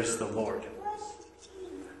 declares the Lord.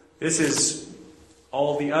 This is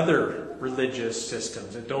all the other religious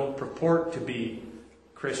systems that don't purport to be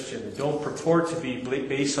Christian, that don't purport to be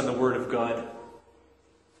based on the Word of God.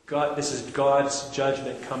 This is God's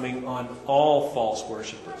judgment coming on all false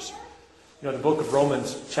worshippers. The book of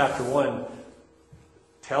Romans chapter 1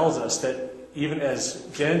 tells us that even as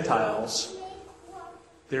Gentiles,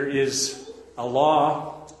 there is a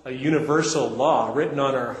law, a universal law written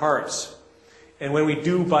on our hearts. And when we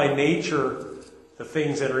do by nature the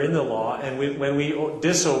things that are in the law, and when we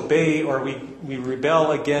disobey or we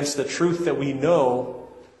rebel against the truth that we know,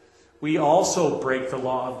 we also break the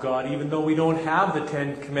law of God, even though we don't have the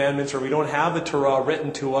Ten Commandments or we don't have the Torah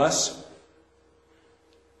written to us.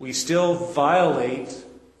 We still violate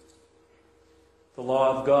the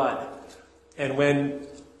law of God. And when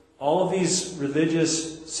all of these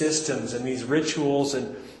religious systems and these rituals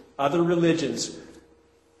and other religions,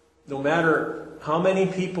 no matter how many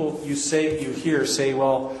people you hear say,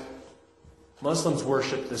 well, Muslims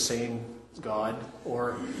worship the same God,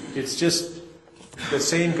 or it's just the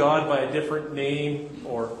same God by a different name,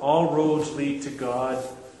 or all roads lead to God,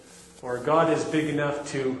 or God is big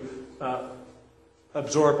enough to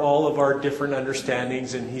absorb all of our different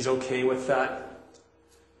understandings and He's okay with that.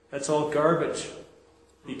 That's all garbage,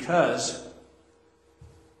 because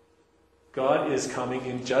God is coming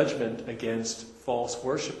in judgment against false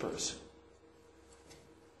worshippers.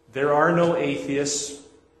 There are no atheists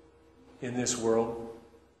in this world.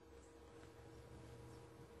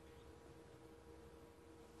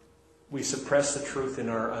 We suppress the truth in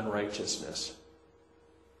our unrighteousness.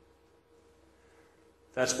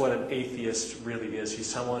 That's what an atheist really is. He's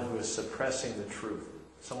someone who is suppressing the truth.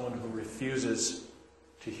 Someone who refuses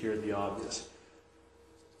to hear the obvious.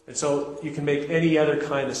 And so you can make any other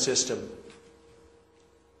kind of system,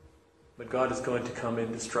 but God is going to come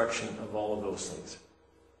in destruction of all of those things.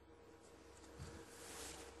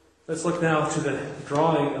 Let's look now to the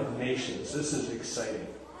drawing of nations. This is exciting.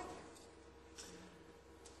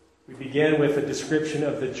 We began with a description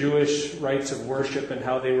of the Jewish rites of worship and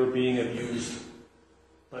how they were being abused.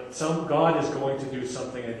 But God is going to do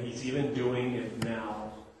something, and He's even doing it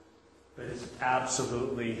now, that is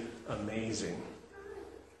absolutely amazing.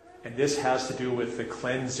 And this has to do with the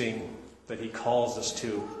cleansing that He calls us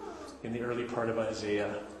to in the early part of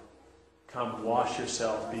Isaiah. Come, wash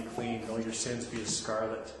yourself, be clean, though your sins be as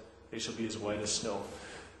scarlet, they shall be as white as snow.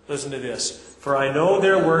 Listen to this. For I know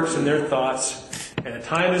their works and their thoughts, and a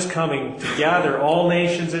time is coming to gather all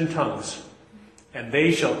nations and tongues, and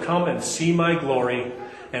they shall come and see my glory,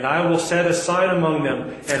 and I will set a sign among them,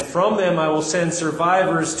 and from them I will send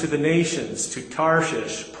survivors to the nations, to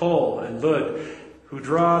Tarshish, Pul, and Lud, who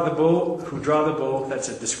draw the bow, that's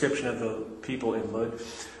a description of the people in Lud,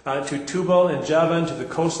 to Tubal and Javan, to the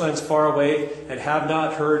coastlands far away, that have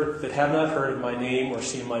not heard of my name or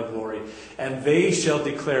seen my glory. And they shall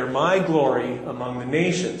declare my glory among the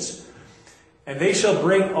nations. And they shall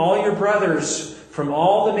bring all your brothers from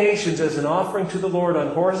all the nations as an offering to the Lord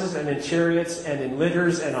on horses and in chariots and in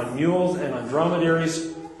litters and on mules and on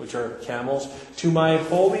dromedaries, which are camels, to my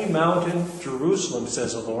holy mountain Jerusalem,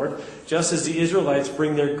 says the Lord, just as the Israelites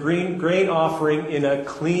bring their grain offering in a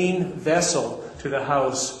clean vessel to the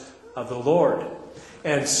house of the Lord.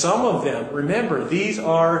 And some of them, remember, these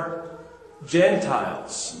are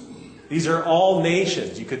Gentiles. These are all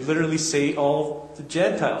nations. You could literally say all the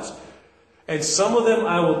Gentiles. And some of them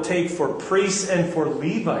I will take for priests and for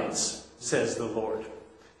Levites, says the Lord.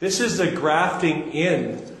 This is the grafting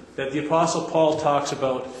in that the Apostle Paul talks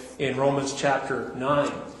about in Romans chapter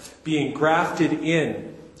 9. Being grafted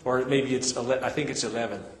in, or maybe I think it's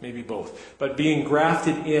 11, maybe both. But being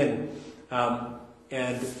grafted in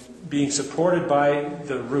and being supported by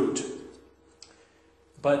the root.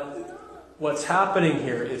 But what's happening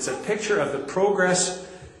here, it's a picture of the progress.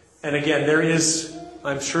 And again,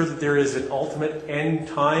 I'm sure that there is an ultimate end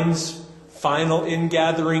times, final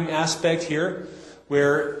ingathering aspect here,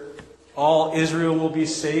 where all Israel will be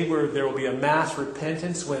saved, where there will be a mass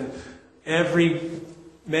repentance, when every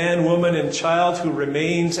man, woman, and child who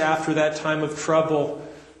remains after that time of trouble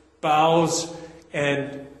bows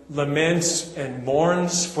and laments and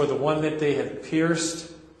mourns for the one that they have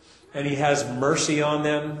pierced, and He has mercy on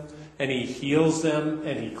them, and He heals them,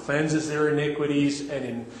 and He cleanses their iniquities,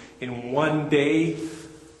 and in one day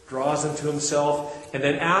draws them to Himself. And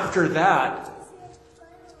then after that,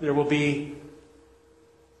 there will be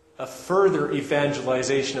a further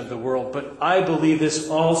evangelization of the world. But I believe this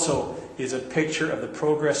also is a picture of the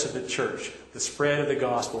progress of the church, the spread of the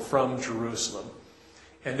gospel from Jerusalem.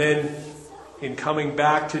 And then in coming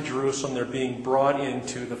back to Jerusalem, they're being brought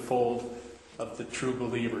into the fold of the true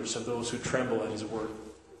believers, of those who tremble at his word.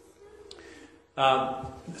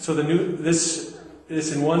 So this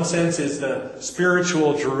in one sense is the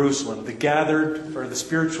spiritual Jerusalem, the gathered, or the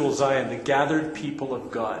spiritual Zion, the gathered people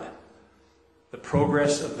of God. The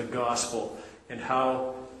progress of the gospel and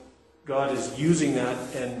how God is using that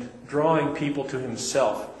and drawing people to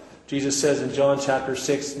himself. Jesus says in John chapter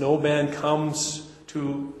 6, no man comes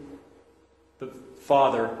to the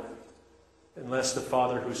Father unless the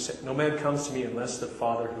Father who sent, no man comes to me unless the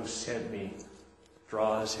Father who sent me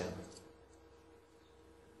draws him.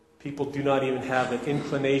 People do not even have an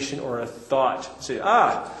inclination or a thought. Say,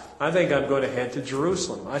 I think I'm going to head to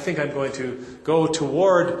Jerusalem. I think I'm going to go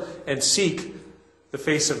toward and seek the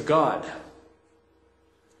face of God.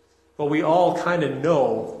 Well, we all kind of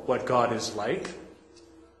know what God is like.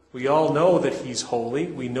 We all know that he's holy.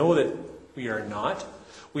 We know that we are not.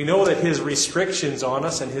 We know that his restrictions on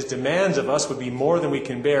us and his demands of us would be more than we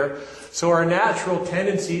can bear. So our natural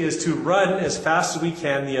tendency is to run as fast as we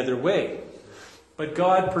can the other way. But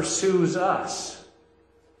God pursues us.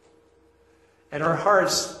 And our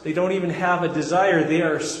hearts, they don't even have a desire.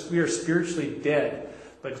 We are spiritually dead.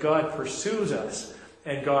 But God pursues us.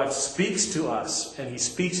 And God speaks to us. And he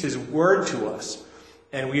speaks his word to us.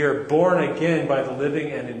 And we are born again by the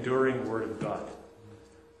living and enduring word of God.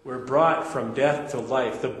 We're brought from death to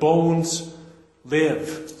life. The bones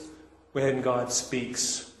live when God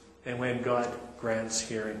speaks and when God grants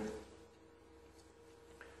hearing.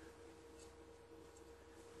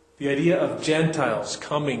 The idea of Gentiles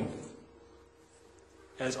coming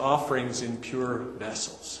as offerings in pure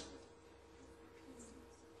vessels.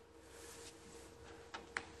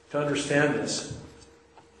 To understand this,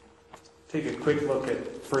 take a quick look at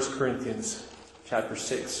 1 Corinthians chapter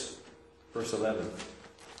 6, verse 11.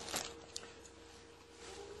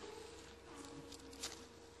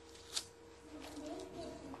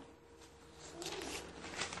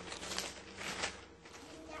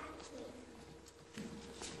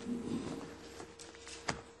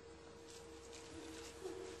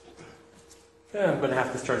 I'm going to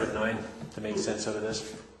have to start at 9 to make sense out of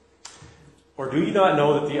this. Or do you not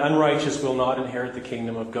know that the unrighteous will not inherit the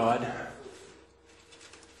kingdom of God?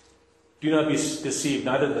 Do not be deceived,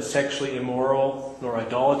 neither the sexually immoral, nor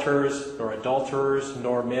idolaters, nor adulterers,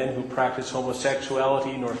 nor men who practice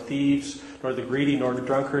homosexuality, nor thieves, nor the greedy, nor the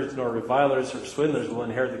drunkards, nor revilers or swindlers will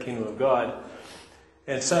inherit the kingdom of God.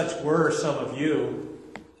 And such were some of you.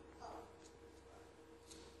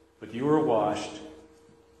 But you were washed,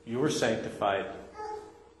 you were sanctified,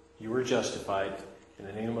 you were justified in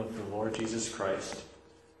the name of the Lord Jesus Christ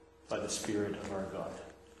by the Spirit of our God.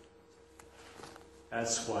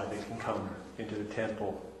 That's why they can come into the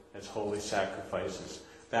temple as holy sacrifices.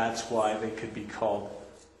 That's why they could be called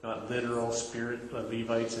not literal spirit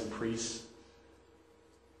Levites and priests,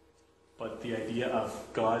 but the idea of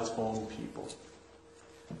God's own people.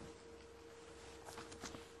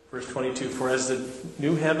 Verse 22, for as the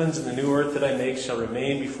new heavens and the new earth that I make shall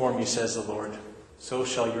remain before me, says the Lord, so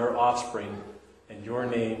shall your offspring and your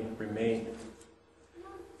name remain.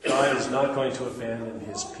 God is not going to abandon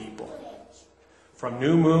his people. From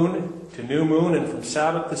new moon to new moon and from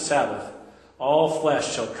Sabbath to Sabbath, all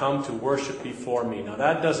flesh shall come to worship before me. Now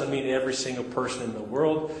that doesn't mean every single person in the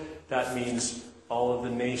world. That means all of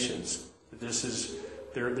the nations. There's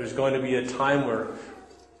going to be a time where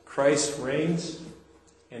Christ reigns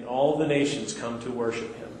and all the nations come to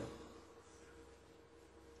worship him.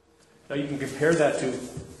 Now you can compare that to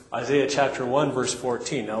Isaiah chapter 1, verse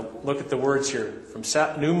 14. Now look at the words here. From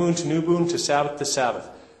new moon to Sabbath to Sabbath.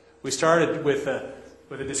 We started with a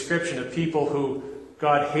description of people who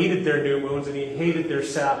God hated their new moons and he hated their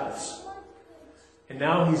Sabbaths. And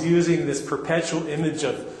now he's using this perpetual image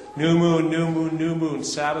of new moon, new moon, new moon,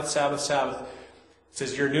 Sabbath, Sabbath, Sabbath. It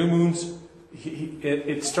says your new moons,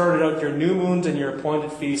 it started out, your new moons and your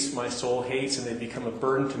appointed feasts my soul hates and they become a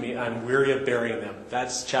burden to me. I'm weary of bearing them.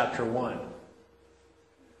 That's chapter 1.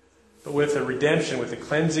 But with the redemption, with the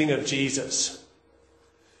cleansing of Jesus,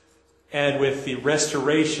 and with the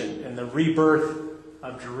restoration and the rebirth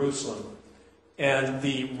of Jerusalem, and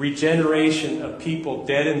the regeneration of people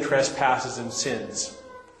dead in trespasses and sins,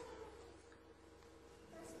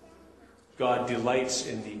 God delights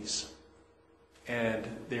in these. And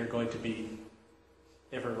they're going to be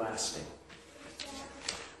everlasting.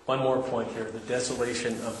 One more point here, the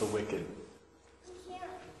desolation of the wicked.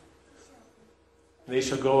 They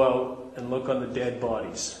shall go out and look on the dead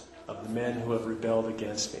bodies of the men who have rebelled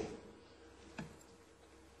against me.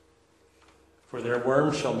 For their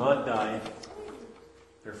worm shall not die,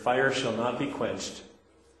 their fire shall not be quenched,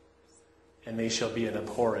 and they shall be an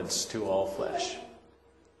abhorrence to all flesh.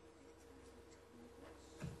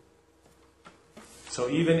 So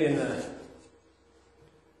even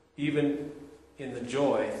in the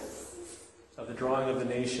joy of the drawing of the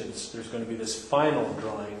nations, there's going to be this final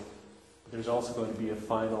drawing, but there's also going to be a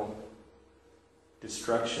final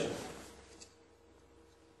destruction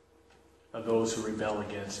of those who rebel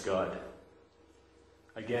against God.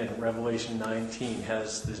 Again, Revelation 19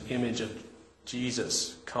 has this image of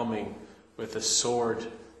Jesus coming with a sword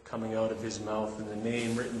coming out of his mouth and the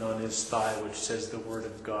name written on his thigh, which says the word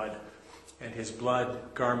of God, and his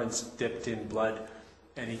garments dipped in blood,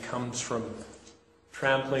 and he comes from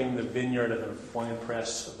trampling the vineyard of the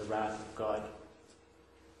winepress of the wrath of God.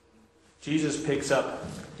 Jesus picks up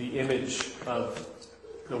the image of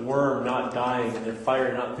the worm not dying and their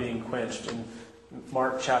fire not being quenched in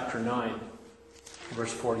Mark chapter 9,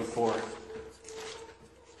 verse 44.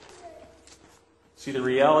 See, the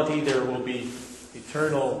reality, there will be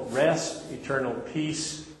eternal rest, eternal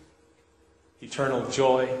peace, eternal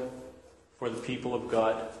joy for the people of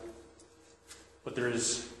God. But there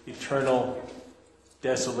is eternal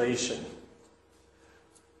desolation.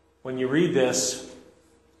 When you read this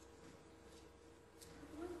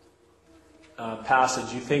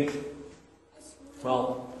passage, you think,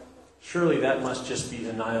 well, surely that must just be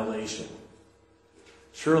annihilation.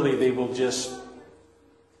 Surely they will just...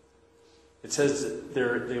 It says that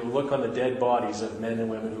they will look on the dead bodies of men and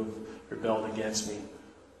women who rebelled against me.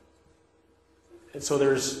 And so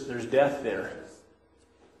there's death there.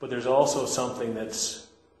 But there's also something that's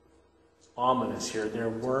ominous here. Their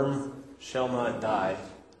worm shall not die,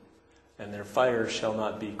 and their fire shall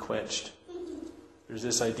not be quenched. There's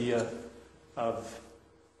this idea of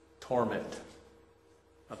torment,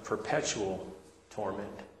 of perpetual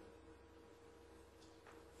torment.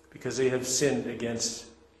 Because they have sinned against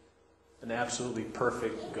an absolutely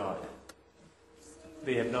perfect God.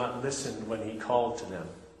 They have not listened when he called to them.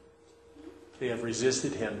 They have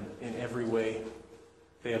resisted him in every way.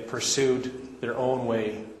 They have pursued their own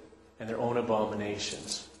way and their own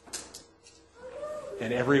abominations.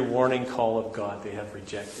 And every warning call of God they have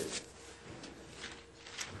rejected.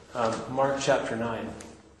 Mark chapter 9.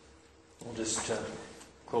 We'll just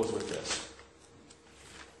close with this.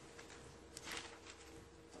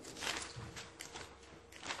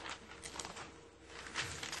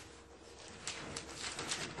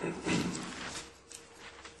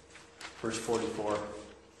 Verse 44.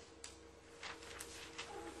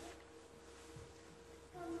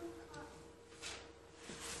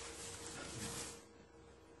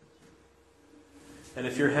 And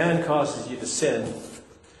if your hand causes you to sin,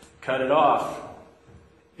 cut it off.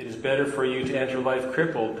 It is better for you to enter life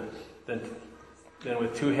crippled than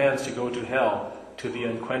with two hands to go to hell, to the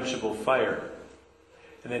unquenchable fire.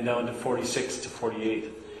 And then down to 46 to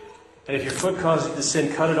 48. And if your foot causes you to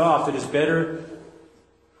sin, cut it off. It is better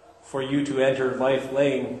for you to enter life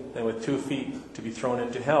lame than with 2 feet to be thrown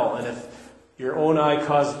into hell. And if your own eye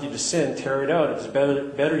causes you to sin, tear it out. It is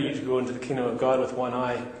better you to go into the kingdom of God with 1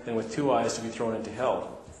 eye than with 2 eyes to be thrown into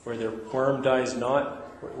hell, where the worm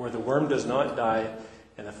does not die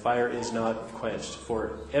and the fire is not quenched.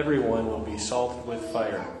 For everyone will be salted with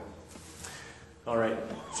fire. All right.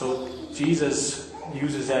 So Jesus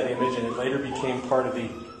uses that image, and it later became part of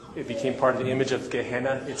the image of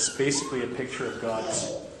Gehenna. It's basically a picture of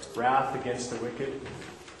God's wrath against the wicked.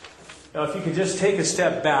 Now, if you could just take a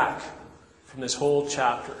step back from this whole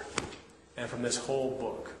chapter and from this whole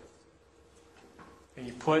book, and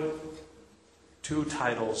you put 2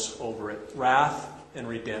 titles over it, Wrath and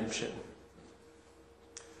Redemption,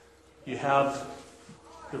 you have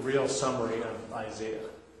the real summary of Isaiah,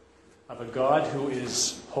 of a God who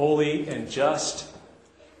is holy and just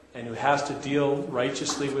and who has to deal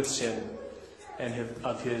righteously with sin, and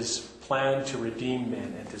of his plan to redeem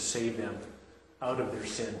men and to save them out of their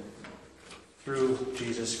sin through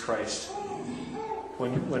Jesus Christ.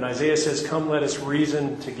 When Isaiah says, "Come, let us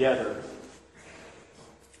reason together,"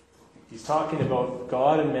 he's talking about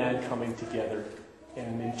God and man coming together.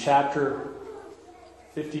 And in chapter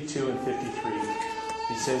 52 and 53,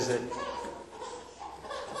 he says that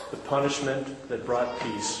the punishment that brought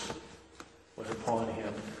peace was upon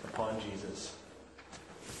him, upon Jesus.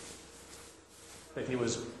 That he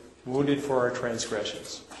was wounded for our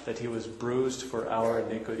transgressions, that he was bruised for our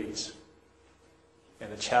iniquities,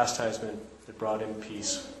 and the chastisement that brought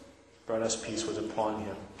us peace was upon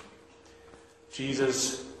him.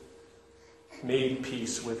 Jesus made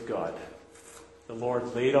peace with God. The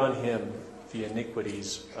Lord laid on him the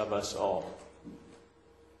iniquities of us all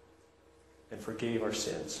and forgave our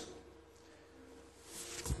sins.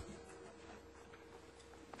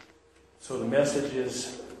 So the message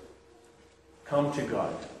is Come to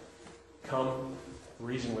God. Come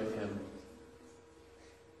reason with him.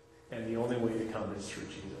 And the only way to come is through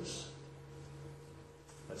Jesus.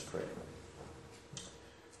 Let's pray.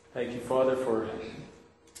 Thank you, Father, for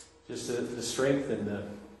just the strength and the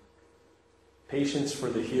patience for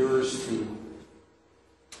the hearers to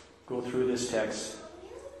go through this text.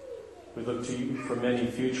 We look to you for many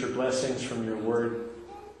future blessings from your word,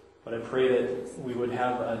 but I pray that we would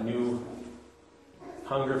have a new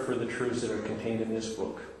hunger for the truths that are contained in this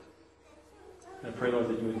book. And I pray, Lord,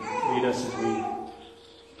 that you would lead us as we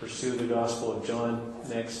pursue the Gospel of John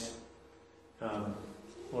next.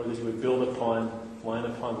 Lord, that you would build upon, line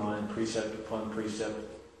upon line, precept upon precept,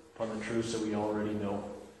 upon the truths that we already know,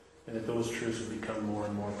 and that those truths would become more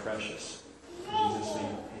and more precious. In Jesus'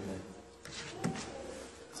 name, amen.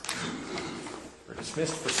 We're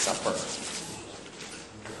dismissed for supper.